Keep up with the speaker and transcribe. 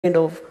kind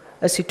of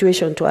a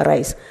situation to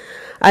arise.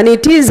 And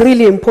it is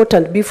really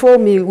important before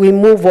we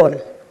move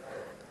on.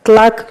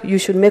 Clerk, you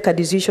should make a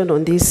decision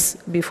on this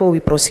before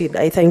we proceed.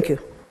 I thank you.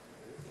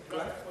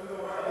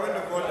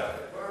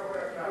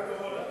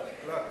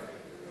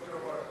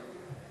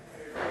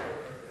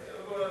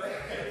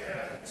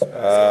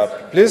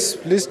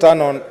 Please turn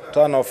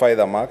off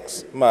either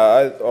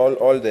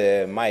all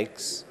the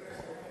mics.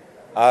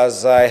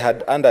 As I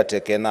had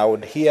undertaken, I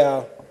would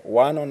hear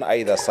one on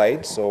either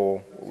side.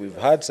 So we've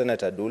heard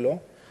Senator Dulo.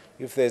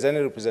 If there's any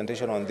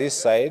representation on this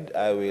side,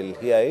 I will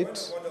hear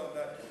it.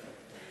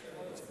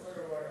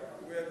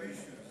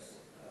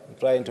 I'm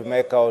trying to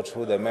make out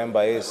who the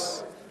member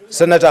is.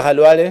 Senator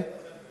Halwale.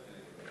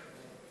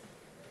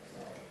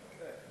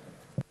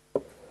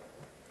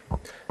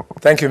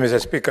 Thank you, Mr.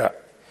 Speaker.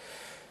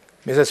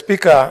 Mr.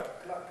 Speaker,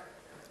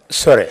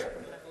 sorry,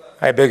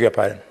 I beg your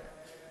pardon.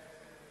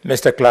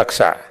 Mr. Clerk,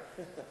 sir.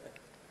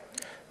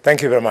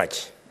 Thank you very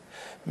much.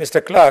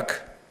 Mr.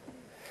 Clerk,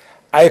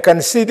 I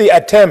can see the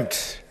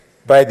attempt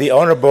by the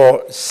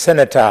Honorable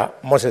Senator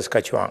Moses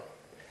Kachwang.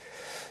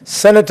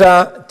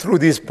 Senator, through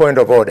this point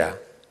of order,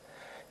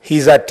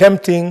 he's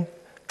attempting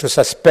to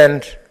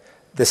suspend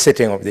the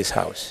sitting of this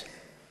House.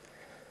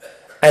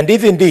 And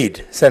if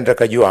indeed, Senator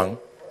Kachwang,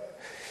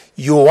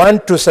 you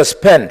want to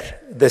suspend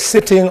the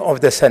sitting of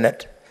the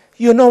Senate,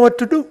 you know what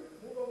to do.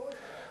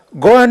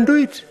 Go and do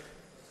it.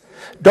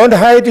 Don't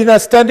hide in a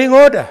standing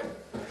order.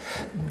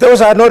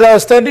 Those are not our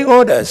standing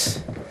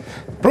orders.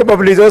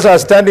 Probably those are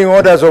standing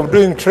orders of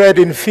doing trade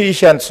in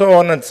fish and so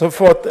on and so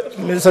forth.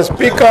 Mr.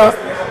 Speaker,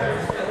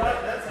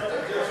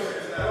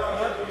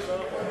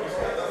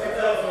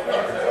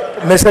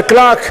 Mr.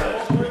 Clerk.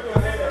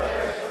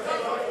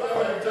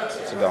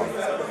 Sit down.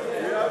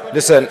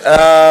 Listen,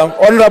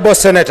 honorable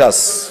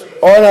senators,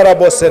 A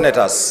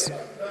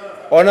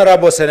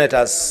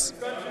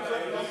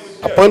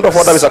point of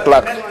order, Mr.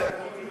 Clerk.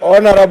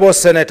 Honorable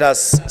senators,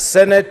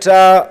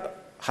 Senator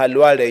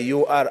Halwale,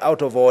 you are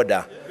out of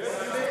order.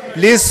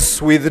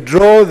 Please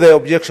withdraw the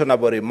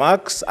objectionable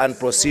remarks and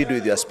proceed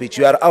with your speech.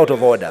 You are out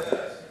of order.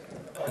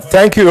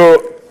 Thank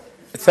you,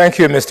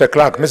 Mr.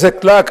 Clerk. Mr.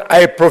 Clerk,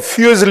 I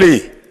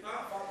profusely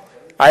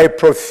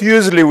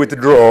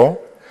withdraw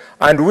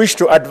and wish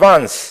to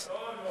advance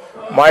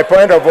my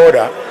point of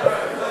order.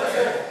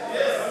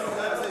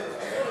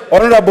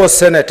 Honorable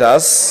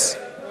senators,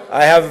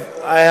 I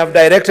have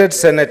directed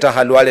Senator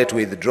Halwale to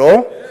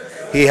withdraw.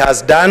 He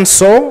has done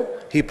so.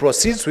 He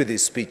proceeds with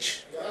his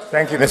speech.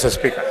 Thank you, Mr.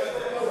 Speaker.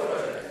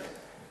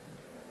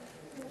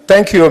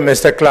 Thank you,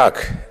 Mr.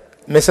 Clerk.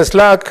 Mrs.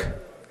 Clerk,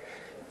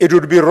 it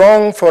would be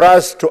wrong for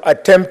us to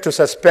attempt to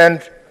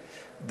suspend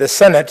the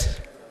Senate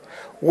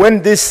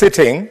when this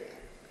sitting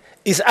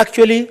is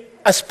actually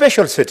a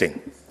special sitting.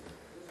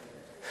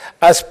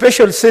 A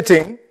special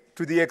sitting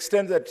to the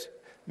extent that,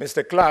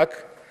 Mr.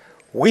 Clerk,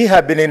 we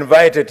have been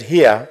invited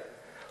here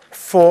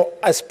for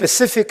a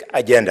specific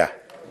agenda.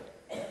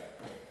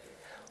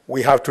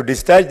 We have to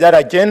discharge that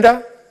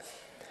agenda,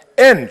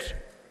 and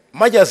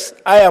much as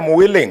I am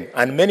willing,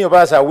 and many of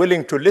us are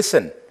willing to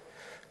listen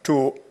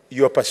to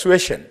your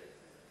persuasion,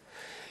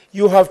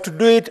 you have to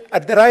do it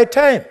at the right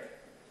time.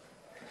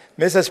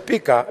 Mr.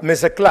 Speaker,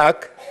 Mr.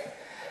 Clerk,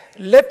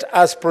 let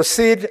us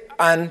proceed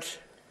and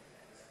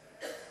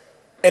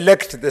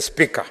elect the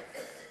Speaker.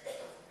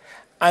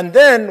 And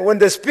then when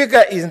the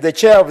Speaker is in the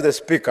chair of the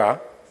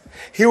Speaker,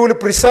 he will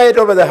preside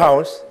over the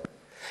House,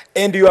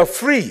 and you are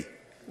free.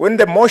 When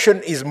the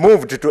motion is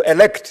moved to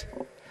elect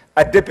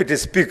a Deputy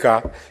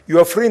Speaker, you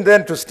are free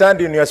then to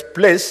stand in your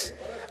place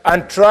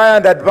and try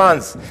and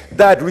advance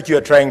that which you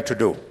are trying to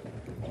do.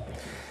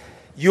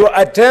 Your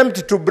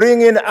attempt to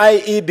bring in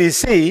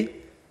IEBC,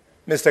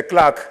 Mr.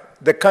 Clerk,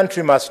 the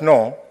country must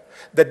know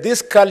that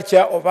this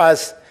culture of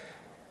us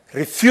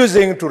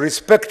refusing to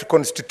respect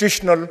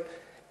constitutional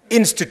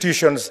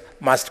institutions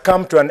must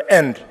come to an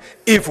end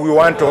if we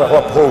want to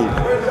uphold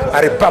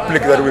a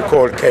republic that we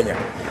call Kenya.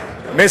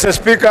 Mr.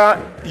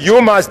 Speaker,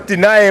 you must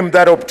deny him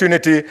that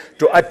opportunity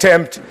to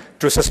attempt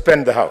to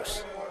suspend the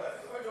House.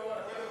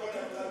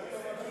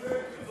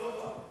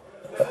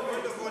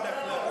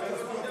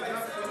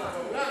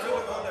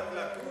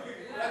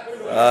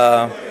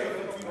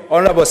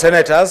 Honorable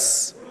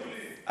senators,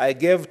 I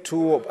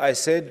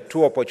said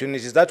two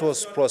opportunities. That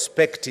was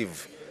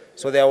prospective.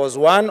 So there was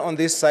one on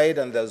this side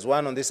and there's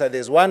one on this side.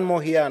 There's one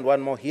more here and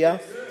one more here.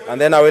 And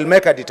then I will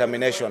make a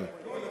determination.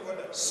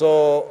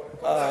 So,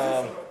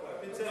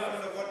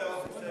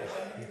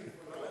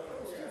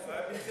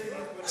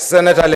 Senator